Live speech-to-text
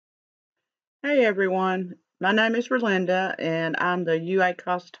Hey everyone, my name is Relinda and I'm the UA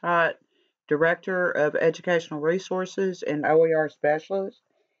Costot Director of Educational Resources and OER Specialist.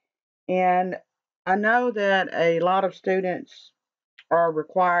 And I know that a lot of students are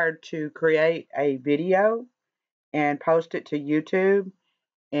required to create a video and post it to YouTube,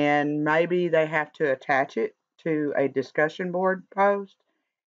 and maybe they have to attach it to a discussion board post.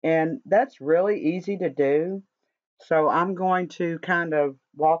 And that's really easy to do. So I'm going to kind of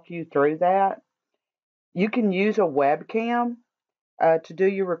walk you through that. You can use a webcam to do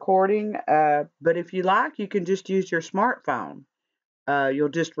your recording, but if you like, you can just use your smartphone. You'll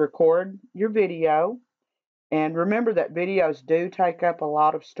just record your video, and remember that videos do take up a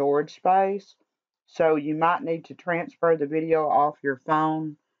lot of storage space, so you might need to transfer the video off your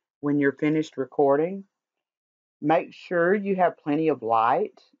phone when you're finished recording. Make sure you have plenty of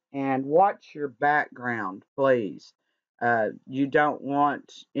light and watch your background, please. You don't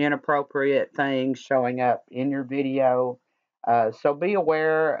want inappropriate things showing up in your video. So be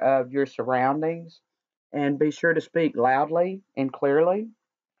aware of your surroundings and be sure to speak loudly and clearly.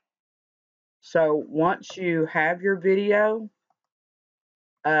 So once you have your video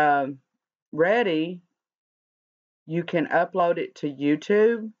um, ready, you can upload it to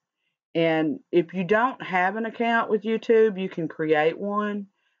YouTube. And if you don't have an account with YouTube, you can create one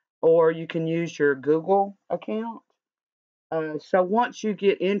or you can use your Google account. So once you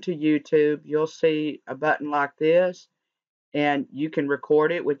get into YouTube, you'll see a button like this, and you can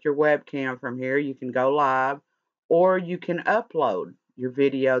record it with your webcam from here. You can go live, or you can upload your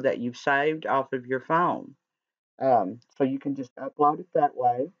video that you've saved off of your phone. So you can just upload it that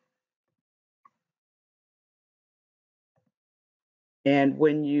way. And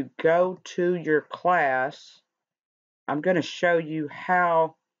when you go to your class, I'm going to show you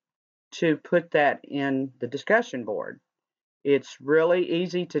how to put that in the discussion board. It's really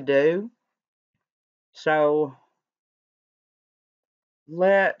easy to do. So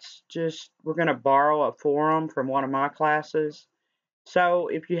we're going to borrow a forum from one of my classes. So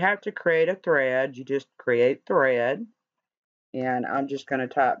if you have to create a thread, you just create thread. And I'm just going to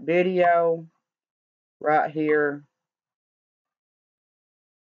type video right here.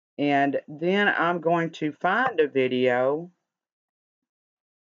 And then I'm going to find a video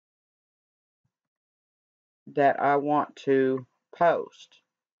that I want to post.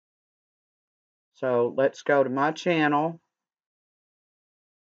 So let's go to my channel.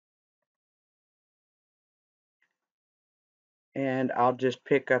 And I'll just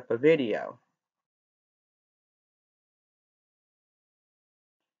pick up a video.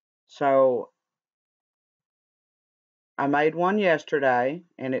 So I made one yesterday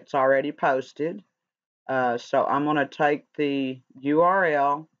and it's already posted. So I'm going to take the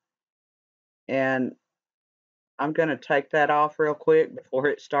URL and I'm going to take that off real quick before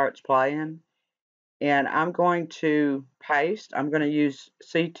it starts playing. And I'm going to paste. I'm going to use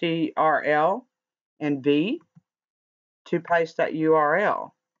CTRL and V to paste that URL.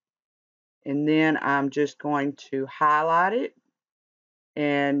 And then I'm just going to highlight it.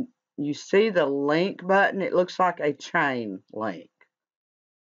 And you see the link button. It looks like a chain link.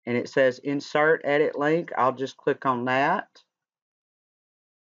 And it says insert edit link. I'll just click on that.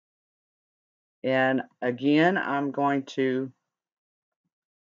 And again, I'm going to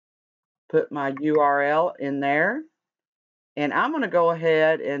put my URL in there. And I'm going to go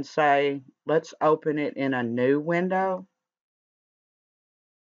ahead and say, let's open it in a new window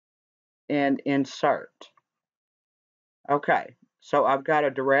and insert. Okay, so I've got a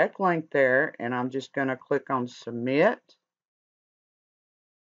direct link there, and I'm just going to click on submit.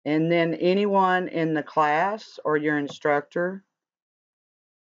 And then anyone in the class or your instructor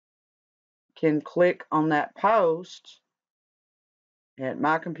can click on that post. And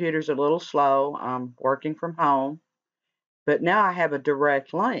my computer's a little slow. I'm working from home. But now I have a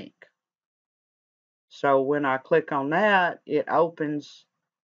direct link. So when I click on that, it opens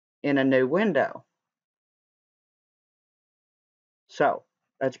in a new window. So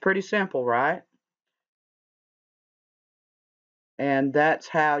that's pretty simple, right? And that's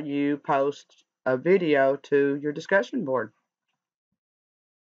how you post a video to your discussion board.